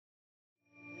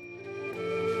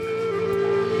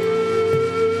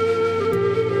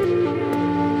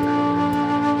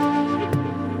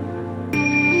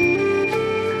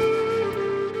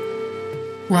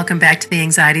welcome back to the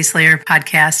Anxiety Slayer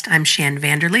podcast. I'm Shan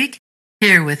Vanderleek,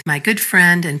 here with my good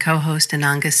friend and co-host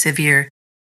Ananga Sivyer.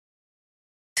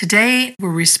 Today,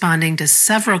 we're responding to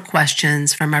several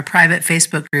questions from our private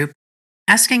Facebook group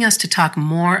asking us to talk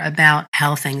more about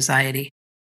health anxiety.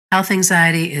 Health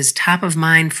anxiety is top of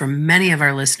mind for many of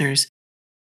our listeners.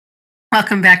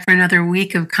 Welcome back for another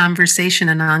week of conversation,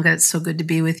 Ananga. It's so good to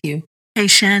be with you. Hey,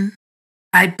 Shan.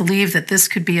 I believe that this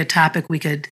could be a topic we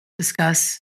could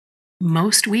discuss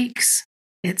most weeks.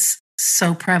 It's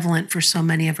so prevalent for so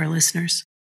many of our listeners.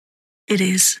 It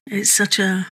is. It's such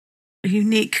a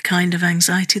unique kind of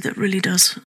anxiety that really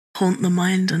does haunt the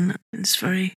mind, and it's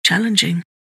very challenging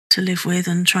to live with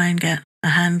and try and get a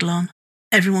handle on.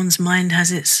 Everyone's mind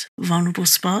has its vulnerable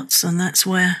spots, and that's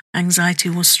where anxiety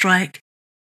will strike,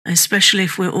 especially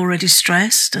if we're already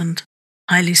stressed and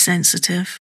highly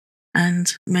sensitive.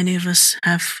 And many of us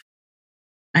have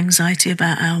anxiety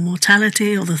about our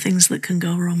mortality or the things that can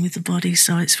go wrong with the body,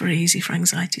 so it's very easy for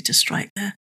anxiety to strike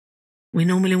there. We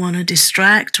normally want to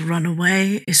distract, run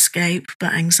away, escape,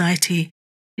 but anxiety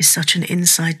is such an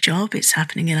inside job. It's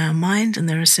happening in our mind, and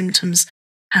there are symptoms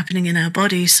happening in our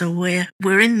body, so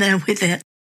we're in there with it.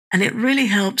 And it really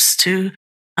helps to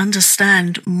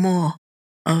understand more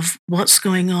of what's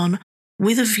going on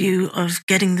with a view of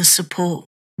getting the support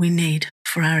we need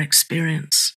for our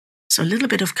experience. So a little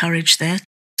bit of courage there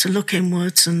to look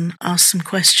inwards and ask some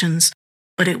questions,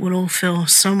 but it will all feel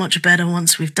so much better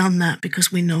once we've done that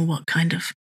because we know what kind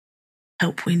of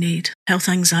help we need. Health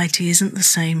anxiety isn't the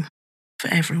same for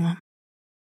everyone.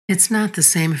 It's not the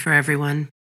same for everyone.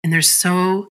 And there's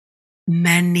so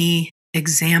many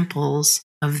examples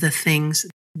of the things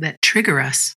that trigger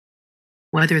us,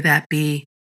 whether that be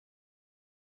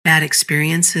bad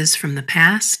experiences from the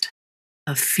past,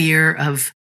 a fear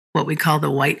of what we call the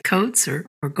white coats or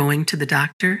going to the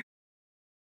doctor,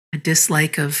 a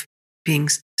dislike of being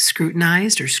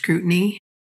scrutinized or scrutiny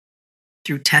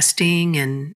through testing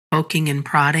and poking and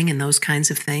prodding and those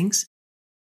kinds of things.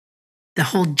 The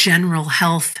whole general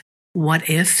health what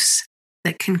ifs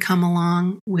that can come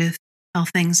along with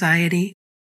health anxiety.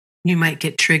 You might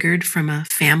get triggered from a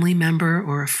family member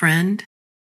or a friend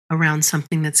around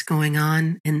something that's going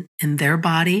on in their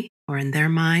body or in their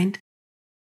mind,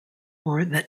 or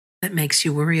that makes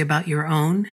you worry about your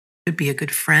own. It could be a good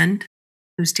friend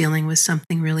who's dealing with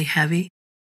something really heavy.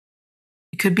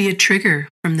 It could be a trigger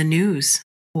from the news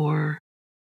or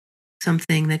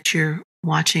something that you're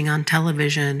watching on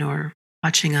television or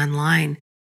watching online.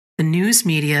 The news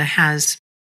media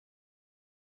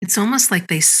it's almost like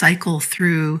they cycle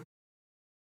through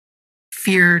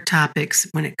fear topics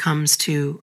when it comes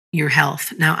to your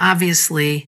health. Now,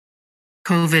 obviously,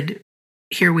 COVID,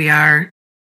 here we are,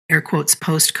 air quotes,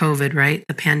 post-COVID, right?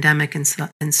 The pandemic and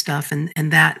stuff.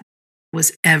 And that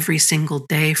was every single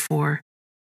day for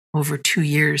over 2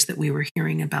 years that we were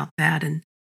hearing about that. And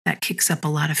that kicks up a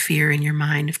lot of fear in your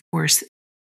mind. Of course,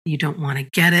 you don't want to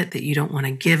get it, that you don't want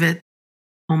to give it.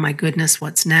 Oh my goodness,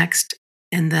 what's next?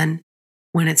 And then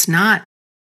when it's not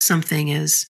something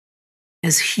as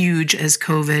huge as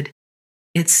COVID,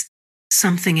 it's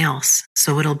something else.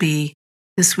 So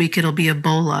this week it'll be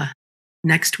Ebola.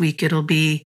 Next week it'll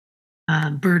be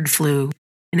bird flu,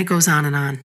 and it goes on and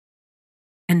on.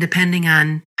 And depending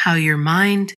on how your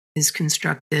mind is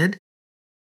constructed,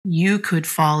 you could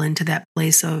fall into that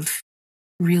place of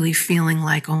really feeling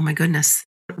like, oh my goodness,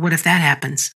 what if that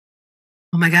happens?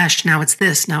 Oh my gosh, now it's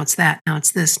this, now it's that, now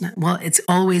it's this. Well, it's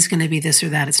always going to be this or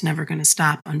that. It's never going to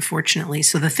stop, unfortunately.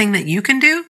 So the thing that you can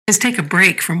do is take a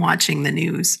break from watching the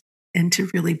news and to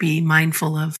really be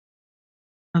mindful of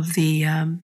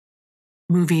the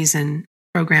movies and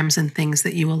programs and things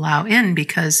that you allow in,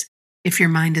 because if your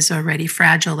mind is already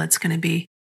fragile, that's going to be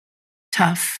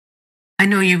tough. I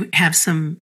know you have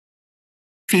some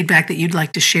feedback that you'd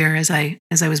like to share as I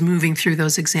was moving through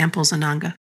those examples,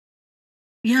 Ananga.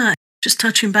 Yeah, just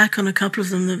touching back on a couple of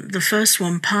them. The first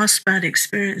one, past bad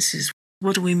experiences.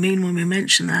 What do we mean when we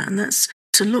mention that? And that's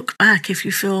to look back if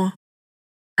you feel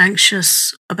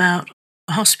anxious about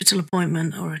a hospital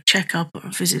appointment or a checkup or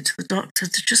a visit to the doctor,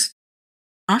 to just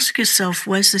ask yourself,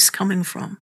 where's this coming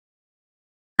from?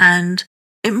 And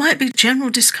it might be general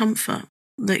discomfort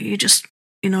that you just,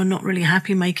 not really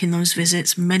happy making those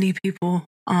visits. Many people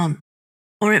aren't.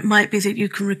 Or it might be that you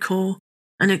can recall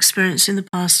an experience in the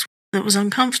past that was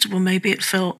uncomfortable. Maybe it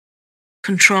felt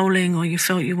controlling, or you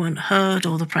felt you weren't heard,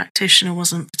 or the practitioner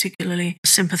wasn't particularly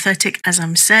sympathetic as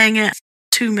I'm saying it.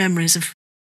 2 memories have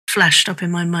flashed up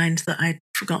in my mind that I'd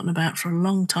forgotten about for a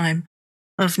long time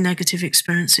of negative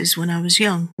experiences when I was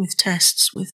young with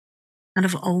tests with kind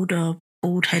of older,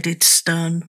 bald-headed,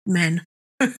 stern men.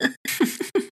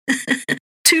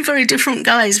 two very different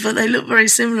guys, but they looked very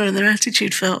similar and their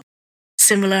attitude felt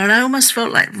similar. And I almost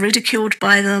felt like ridiculed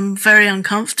by them, very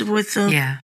uncomfortable with them.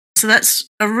 Yeah. So that's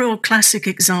a real classic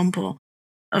example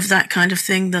of that kind of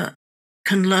thing that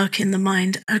can lurk in the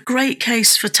mind. A great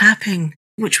case for tapping,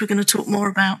 which we're going to talk more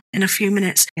about in a few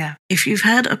minutes. Yeah. If you've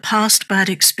had a past bad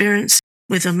experience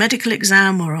with a medical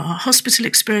exam or a hospital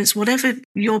experience, whatever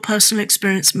your personal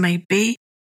experience may be,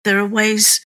 there are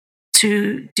ways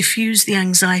to diffuse the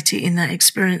anxiety in that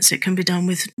experience. It can be done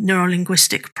with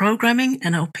neuro-linguistic programming,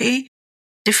 NLP,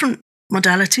 different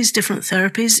modalities, different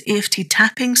therapies, EFT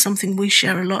tapping, something we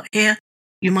share a lot here.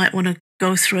 You might want to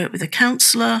go through it with a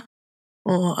counselor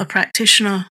or a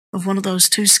practitioner of one of those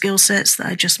two skill sets that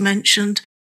I just mentioned.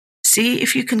 See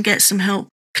if you can get some help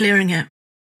clearing it.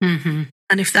 Mm-hmm.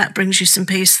 And if that brings you some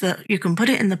peace, that you can put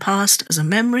it in the past as a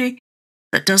memory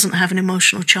that doesn't have an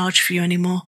emotional charge for you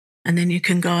anymore. And then you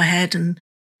can go ahead and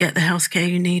get the healthcare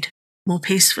you need more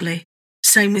peacefully.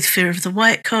 Same with fear of the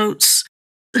white coats,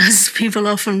 as people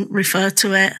often refer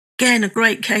to it. Again, a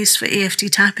great case for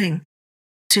EFT tapping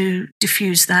to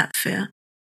diffuse that fear.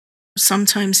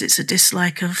 Sometimes it's a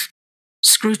dislike of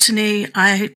scrutiny.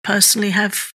 I personally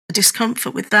have a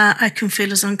discomfort with that. I can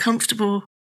feel as uncomfortable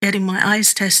getting my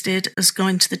eyes tested as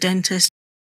going to the dentist.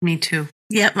 Me too.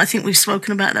 Yep, I think we've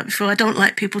spoken about that before. I don't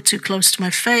like people too close to my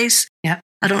face. Yep.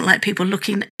 I don't like people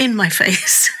looking in my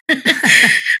face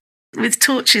with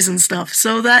torches and stuff.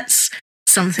 So that's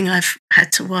something I've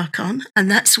had to work on.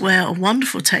 And that's where a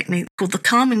wonderful technique called the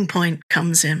calming point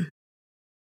comes in,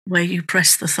 where you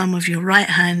press the thumb of your right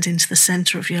hand into the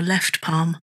center of your left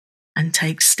palm and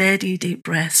take steady, deep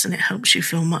breaths, and it helps you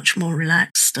feel much more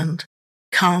relaxed and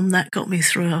calm. That got me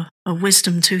through a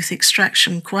wisdom tooth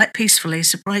extraction quite peacefully,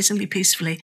 surprisingly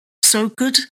peacefully. So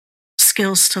good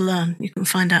skills to learn. You can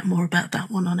find out more about that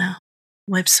one on our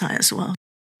website as well.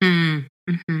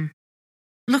 Mm-hmm.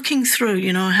 Looking through,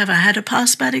 have I had a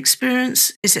past bad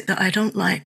experience? Is it that I don't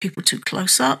like people too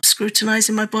close up,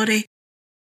 scrutinizing my body?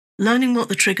 Learning what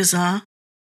the triggers are,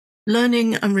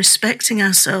 learning and respecting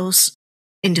ourselves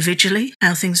individually,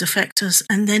 how things affect us,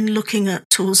 and then looking at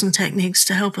tools and techniques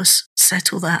to help us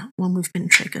settle that when we've been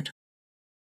triggered.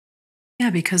 Yeah,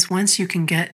 because once you can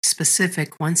get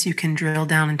specific, once you can drill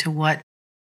down into what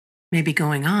may be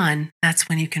going on, that's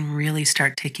when you can really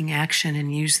start taking action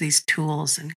and use these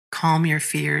tools and calm your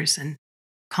fears and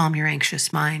calm your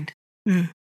anxious mind.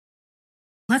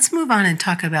 Let's move on and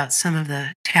talk about some of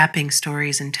the tapping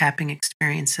stories and tapping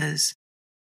experiences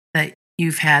that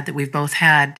you've had, that we've both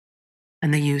had,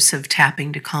 and the use of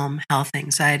tapping to calm health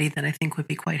anxiety that I think would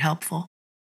be quite helpful.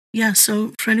 Yeah,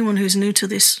 so for anyone who's new to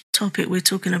this topic, we're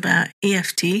talking about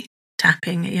EFT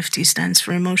tapping. EFT stands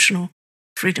for Emotional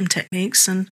Freedom Techniques,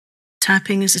 and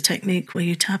tapping is a technique where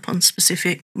you tap on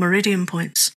specific meridian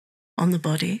points on the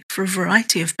body for a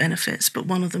variety of benefits, but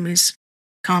one of them is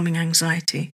calming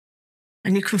anxiety.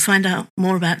 And you can find out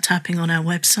more about tapping on our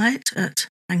website at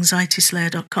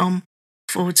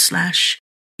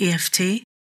anxietyslayer.com/EFT.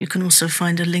 You can also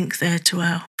find a link there to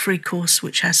our free course,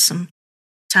 which has some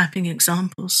tapping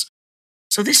examples.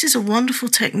 So this is a wonderful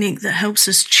technique that helps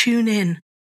us tune in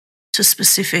to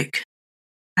specific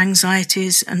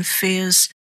anxieties and fears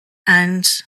and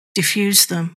diffuse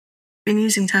them. Been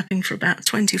using tapping for about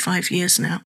 25 years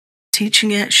now.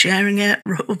 Teaching it, sharing it,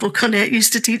 wrote a book on it,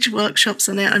 used to teach workshops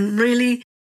on it. I'm really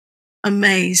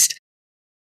amazed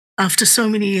after so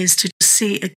many years to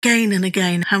see again and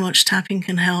again how much tapping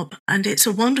can help. And it's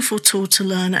a wonderful tool to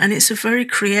learn, and it's a very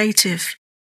creative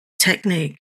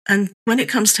technique. And when it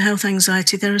comes to health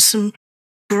anxiety, there are some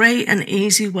great and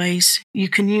easy ways you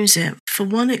can use it. For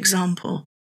one example,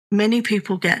 many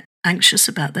people get anxious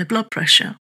about their blood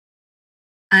pressure.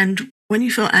 And when you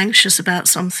feel anxious about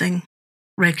something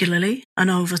regularly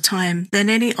and over time, then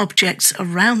any objects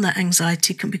around that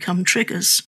anxiety can become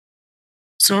triggers.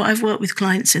 So I've worked with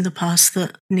clients in the past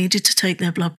that needed to take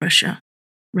their blood pressure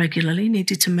regularly,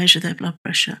 needed to measure their blood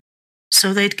pressure.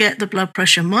 So they'd get the blood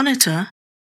pressure monitor,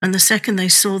 and the second they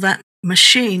saw that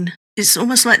machine, it's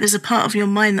almost like there's a part of your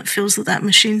mind that feels that that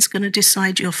machine's going to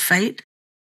decide your fate.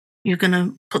 You're going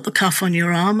to put the cuff on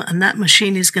your arm, and that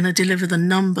machine is going to deliver the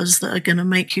numbers that are going to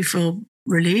make you feel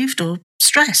relieved or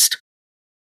stressed.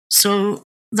 So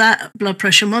that blood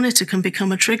pressure monitor can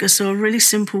become a trigger. So a really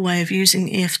simple way of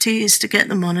using EFT is to get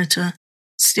the monitor,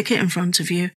 stick it in front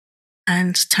of you,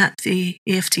 and tap the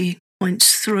EFT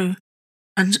points through,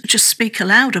 and just speak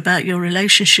aloud about your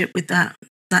relationship with that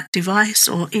device,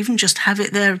 or even just have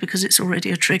it there because it's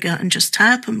already a trigger, and just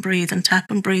tap and breathe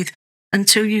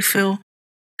until you feel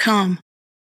calm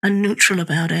and neutral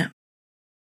about it.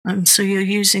 So you're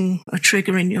using a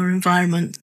trigger in your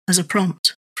environment as a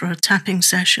prompt for a tapping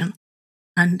session.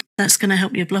 And that's going to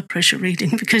help your blood pressure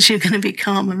reading because you're going to be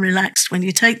calm and relaxed when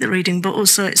you take the reading, but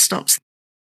also it stops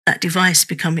that device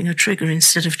becoming a trigger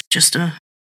instead of just a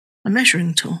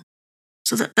measuring tool.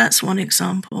 So that's one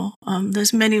example.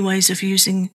 There's many ways of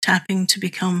using tapping to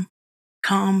become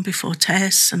calm before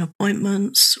tests and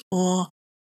appointments, or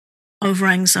over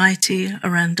anxiety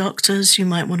around doctors. You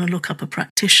might want to look up a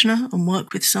practitioner and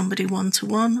work with somebody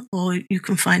one-to-one, or you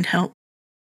can find help.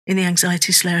 In the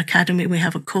Anxiety Slayer Academy, we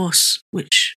have a course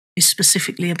which is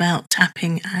specifically about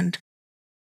tapping and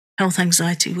health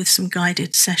anxiety with some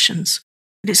guided sessions.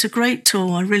 It's a great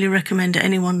tool. I really recommend it.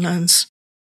 Anyone learns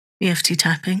EFT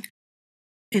tapping.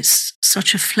 It's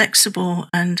such a flexible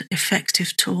and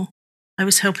effective tool. I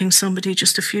was helping somebody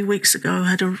just a few weeks ago who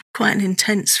had quite an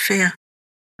intense fear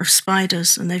of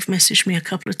spiders, and they've messaged me a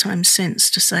couple of times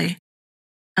since to say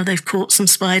how they've caught some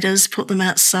spiders, put them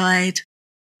outside.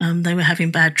 They were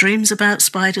having bad dreams about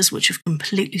spiders, which have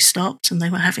completely stopped, and they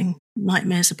were having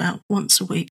nightmares about once a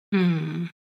week.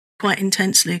 Quite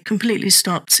intensely, completely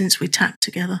stopped since we tapped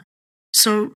together.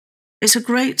 So it's a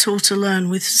great tool to learn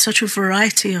with such a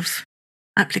variety of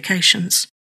applications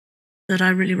that I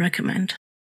really recommend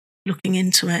looking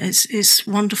into it. It's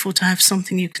wonderful to have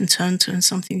something you can turn to and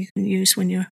something you can use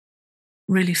when you're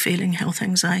really feeling health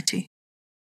anxiety.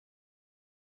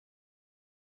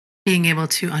 Being able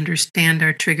to understand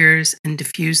our triggers and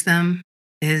diffuse them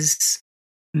is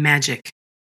magic.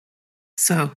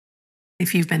 So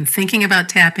if you've been thinking about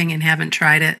tapping and haven't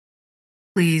tried it,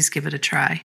 please give it a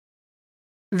try.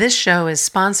 This show is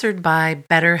sponsored by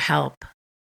BetterHelp.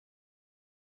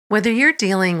 Whether you're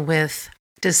dealing with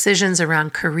decisions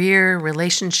around career,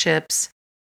 relationships,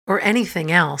 or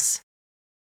anything else,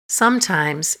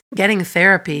 sometimes getting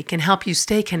therapy can help you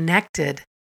stay connected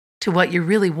to what you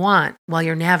really want while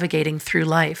you're navigating through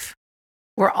life.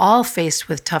 We're all faced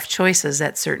with tough choices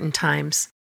at certain times,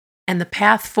 and the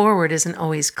path forward isn't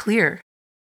always clear.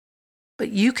 But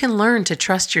you can learn to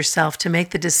trust yourself to make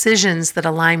the decisions that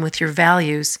align with your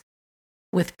values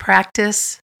with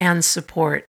practice and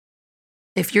support.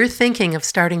 If you're thinking of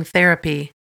starting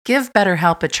therapy, give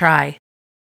BetterHelp a try.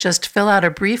 Just fill out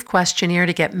a brief questionnaire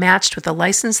to get matched with a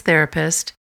licensed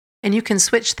therapist, and you can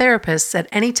switch therapists at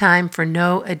any time for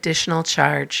no additional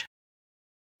charge.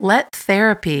 Let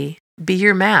therapy be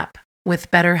your map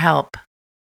with BetterHelp.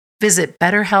 Visit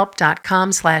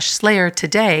betterhelp.com/slayer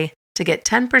today to get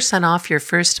 10% off your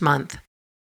first month.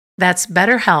 That's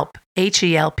BetterHelp,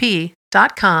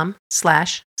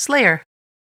 HELP.com/slayer.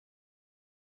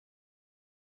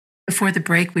 Before the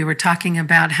break, we were talking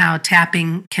about how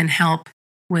tapping can help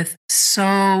with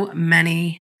so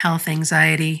many health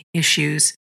anxiety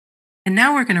issues. And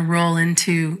now we're going to roll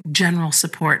into general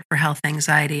support for health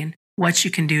anxiety and what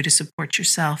you can do to support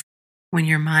yourself when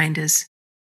your mind is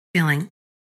feeling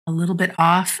a little bit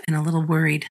off and a little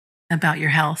worried about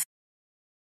your health.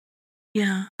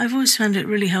 Yeah, I've always found it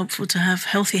really helpful to have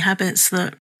healthy habits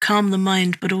that calm the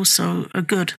mind, but also are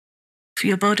good for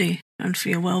your body and for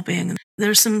your well-being. There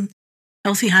are some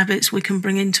healthy habits we can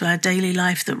bring into our daily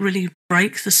life that really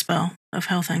break the spell of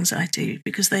health anxiety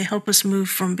because they help us move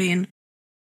from being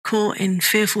caught in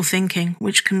fearful thinking,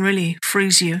 which can really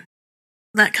freeze you.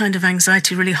 That kind of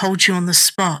anxiety really holds you on the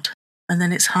spot, and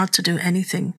then it's hard to do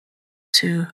anything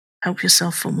to help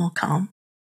yourself feel more calm.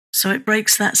 So it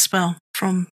breaks that spell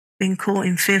from being caught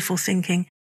in fearful thinking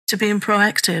to being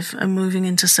proactive and moving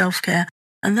into self-care.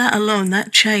 And that alone,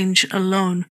 that change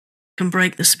alone, can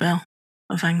break the spell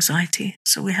of anxiety.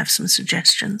 So we have some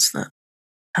suggestions that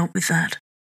help with that.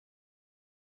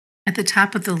 At the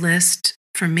top of the list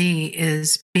for me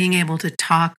is being able to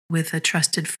talk with a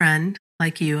trusted friend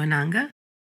like you, Ananga,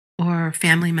 or a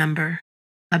family member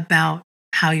about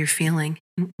how you're feeling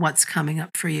and what's coming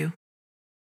up for you.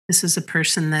 This is a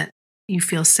person that you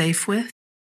feel safe with,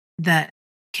 that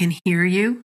can hear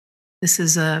you. This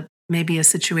is maybe a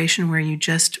situation where you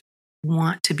just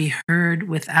want to be heard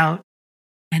without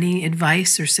any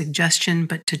advice or suggestion,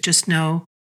 but to just know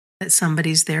that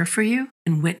somebody's there for you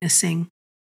and witnessing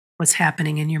what's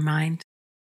happening in your mind.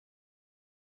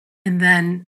 And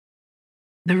then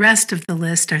the rest of the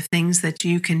list are things that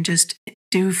you can just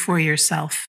do for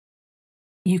yourself.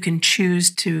 You can choose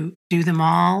to do them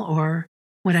all or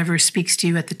whatever speaks to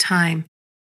you at the time.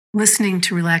 Listening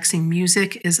to relaxing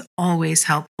music is always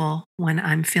helpful when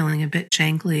I'm feeling a bit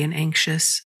jangly and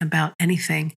anxious about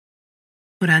anything.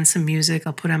 Put on some music,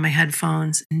 I'll put on my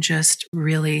headphones and just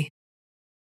really,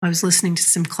 I was listening to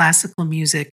some classical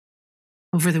music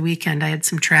over the weekend. I had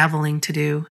some traveling to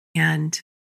do and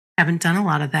haven't done a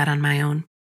lot of that on my own.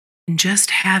 And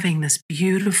just having this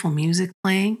beautiful music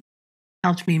playing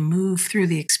helped me move through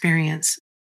the experience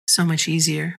so much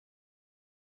easier.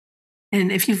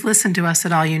 And if you've listened to us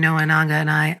at all, you know Ananga and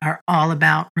I are all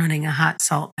about running a hot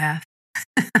salt bath.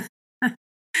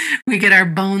 We get our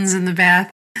bones in the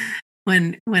bath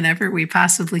whenever we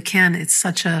possibly can. It's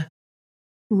such a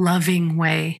loving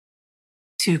way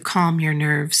to calm your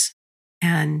nerves,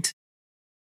 and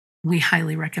we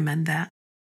highly recommend that.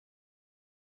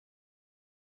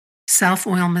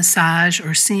 Self-oil massage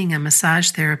or seeing a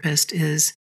massage therapist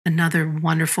is another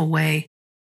wonderful way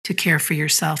to care for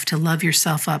yourself, to love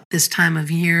yourself up this time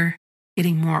of year.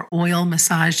 Getting more oil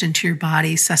massaged into your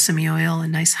body, sesame oil, a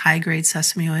nice high-grade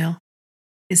sesame oil.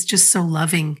 It's just so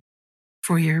loving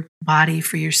for your body,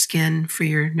 for your skin, for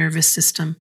your nervous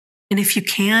system. And if you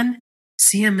can,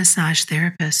 see a massage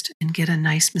therapist and get a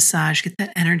nice massage. Get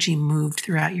that energy moved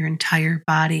throughout your entire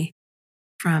body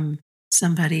from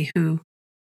somebody who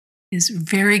is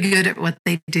very good at what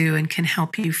they do and can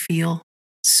help you feel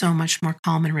so much more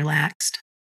calm and relaxed.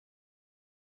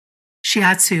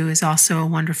 Shiatsu is also a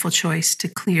wonderful choice to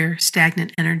clear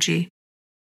stagnant energy.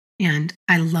 And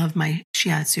I love my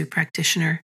Shiatsu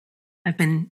practitioner. I've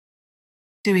been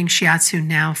doing Shiatsu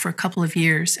now for a couple of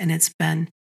years, and it's been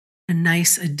a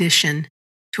nice addition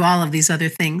to all of these other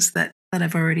things that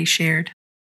I've already shared.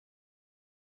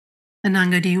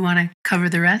 Ananga, do you want to cover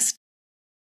the rest?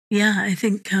 Yeah, I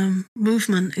think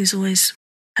movement is always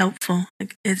helpful.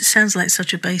 It sounds like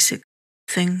such a basic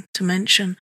thing to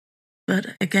mention,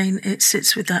 but again, it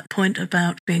sits with that point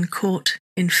about being caught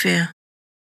in fear.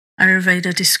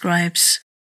 Ayurveda describes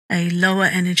a lower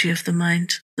energy of the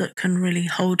mind that can really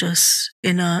hold us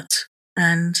inert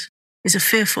and is a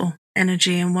fearful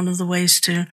energy. And one of the ways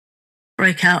to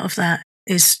break out of that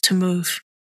is to move.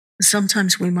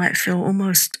 Sometimes we might feel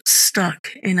almost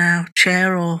stuck in our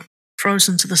chair or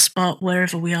frozen to the spot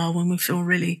wherever we are when we feel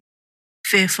really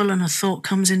fearful, and a thought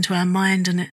comes into our mind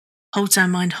and it holds our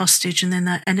mind hostage, and then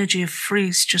that energy of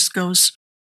freeze just goes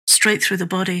straight through the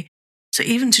body. So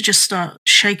even to just start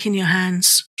shaking your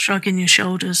hands, shrugging your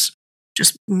shoulders,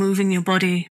 just moving your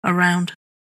body around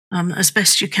as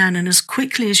best you can and as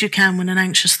quickly as you can when an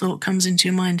anxious thought comes into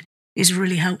your mind is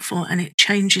really helpful, and it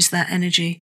changes that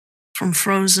energy from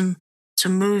frozen to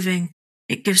moving.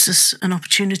 It gives us an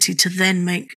opportunity to then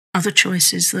make other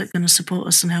choices that are going to support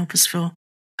us and help us feel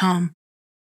calm.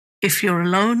 If you're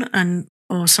alone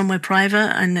or somewhere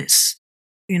private and it's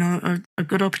a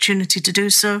good opportunity to do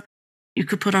so, you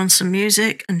could put on some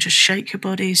music and just shake your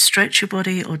body, stretch your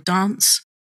body, or dance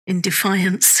in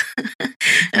defiance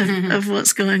of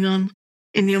what's going on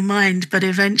in your mind. But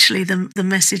eventually the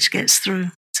message gets through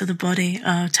to the body.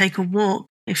 Take a walk.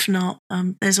 If not,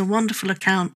 there's a wonderful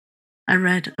account I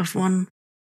read of one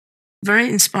very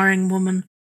inspiring woman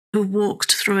who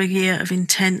walked through a year of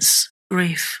intense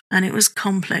grief. And it was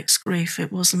complex grief.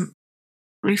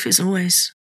 Grief is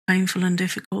always painful and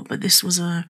difficult, but this was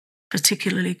a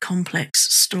particularly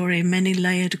complex story, many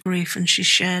layered grief. And she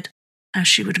shared how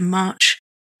she would march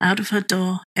out of her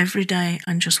door every day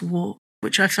and just walk,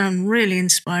 which I found really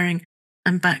inspiring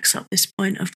and backs up this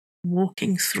point of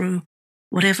walking through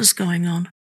whatever's going on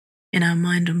in our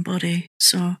mind and body.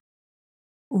 So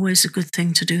always a good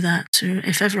thing to do that too.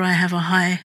 If ever I have a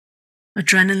high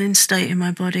adrenaline state in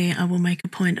my body, I will make a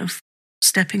point of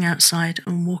stepping outside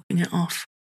and walking it off.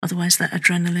 Otherwise, that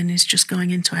adrenaline is just going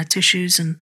into our tissues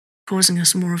and causing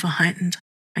us more of a heightened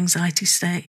anxiety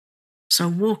state. So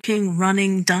walking,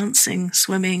 running, dancing,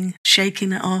 swimming,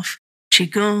 shaking it off,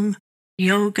 qigong,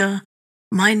 yoga,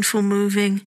 mindful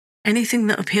moving, anything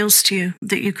that appeals to you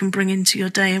that you can bring into your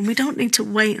day. And we don't need to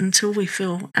wait until we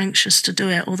feel anxious to do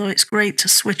it, although it's great to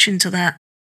switch into that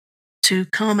to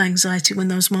calm anxiety when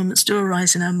those moments do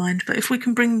arise in our mind. But if we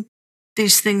can bring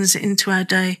these things into our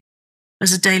day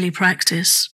as a daily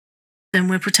practice, then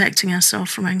we're protecting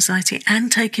ourselves from anxiety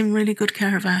and taking really good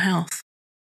care of our health,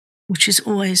 which is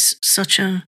always such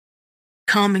a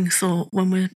calming thought when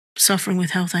we're suffering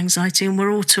with health anxiety. And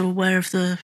we're all too aware of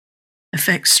the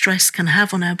effects stress can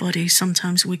have on our body.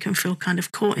 Sometimes we can feel kind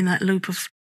of caught in that loop of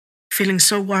feeling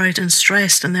so worried and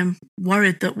stressed and then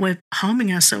worried that we're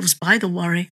harming ourselves by the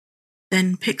worry.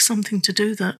 Then pick something to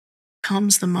do that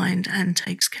calms the mind and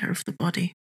takes care of the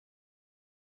body.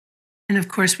 And of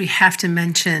course, we have to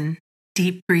mention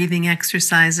deep breathing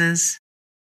exercises,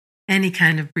 any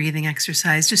kind of breathing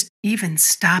exercise, just even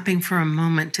stopping for a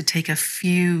moment to take a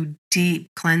few deep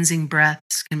cleansing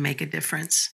breaths can make a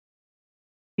difference.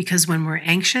 Because when we're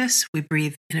anxious, we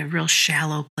breathe in a real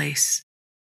shallow place.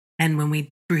 And when we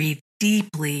breathe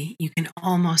deeply, you can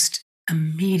almost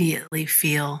immediately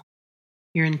feel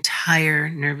your entire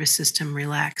nervous system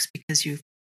relax because you've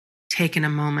taken a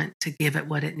moment to give it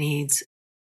what it needs.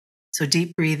 So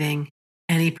deep breathing,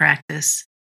 any practice,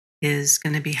 is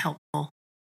going to be helpful.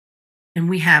 And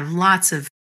we have lots of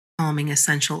calming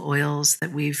essential oils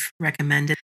that we've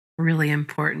recommended. Really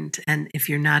important. And if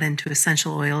you're not into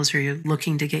essential oils or you're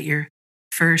looking to get your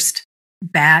first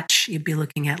batch, you'd be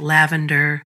looking at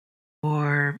lavender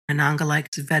or Monongahela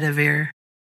vetiver.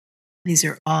 These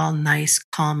are all nice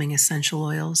calming essential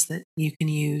oils that you can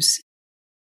use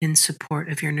in support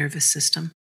of your nervous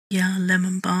system. Yeah,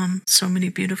 lemon balm, so many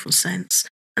beautiful scents.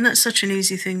 And that's such an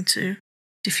easy thing to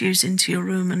diffuse into your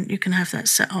room, and you can have that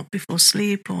set up before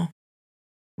sleep or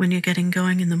when you're getting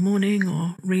going in the morning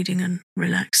or reading and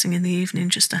relaxing in the evening,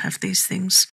 just to have these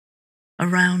things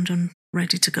around and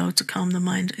ready to go to calm the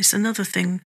mind. It's another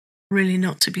thing really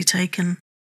not to be taken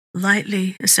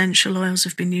lightly. Essential oils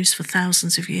have been used for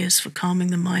thousands of years for calming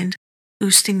the mind,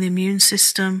 boosting the immune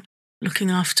system, looking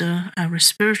after our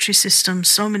respiratory system,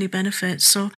 so many benefits.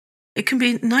 So it can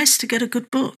be nice to get a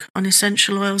good book on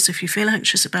essential oils if you feel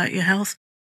anxious about your health.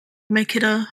 Make it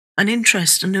a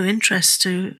new interest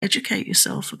to educate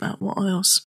yourself about what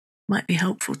oils might be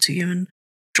helpful to you, and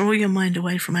draw your mind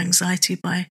away from anxiety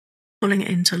by pulling it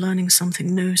into learning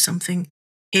something new, something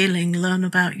healing. Learn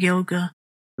about yoga,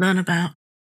 learn about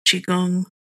Qigong,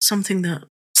 something that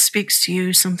speaks to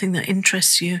you, something that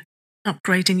interests you,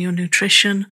 upgrading your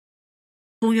nutrition.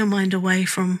 Pull your mind away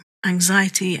from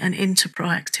anxiety and into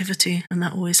proactivity, and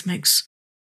that always makes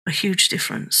a huge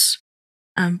difference.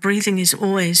 Breathing is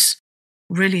always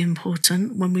really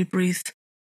important. When we breathe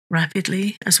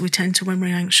rapidly, as we tend to when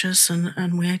we're anxious,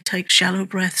 and we take shallow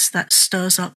breaths, that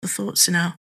stirs up the thoughts in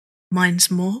our minds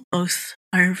more. Both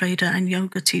Ayurveda and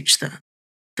yoga teach that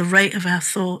the rate of our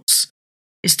thoughts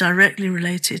is directly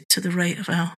related to the rate of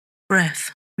our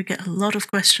breath. We get a lot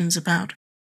of questions about,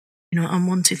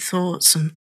 unwanted thoughts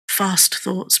and fast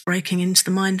thoughts breaking into the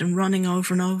mind and running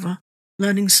over and over.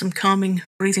 Learning some calming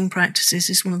breathing practices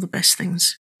is one of the best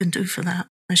things you can do for that.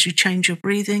 As you change your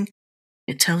breathing,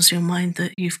 it tells your mind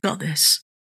that you've got this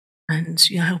and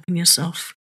you're helping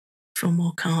yourself feel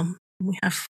more calm. We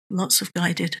have lots of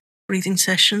guided breathing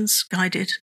sessions,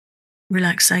 guided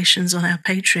relaxations on our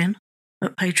Patreon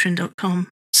at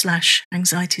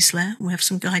patreon.com/anxietyslayer. We have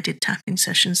some guided tapping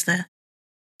sessions there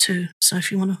too. So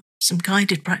if you want some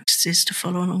guided practices to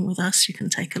follow along with us, you can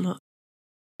take a look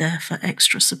there for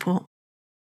extra support.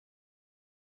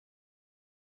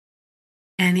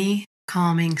 Any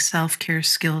calming self-care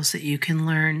skills that you can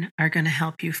learn are going to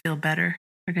help you feel better,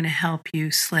 are going to help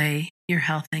you slay your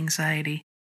health anxiety.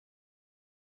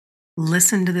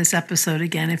 Listen to this episode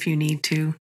again if you need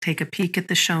to. Take a peek at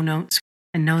the show notes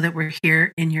and know that we're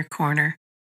here in your corner.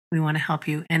 We want to help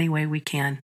you any way we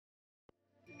can.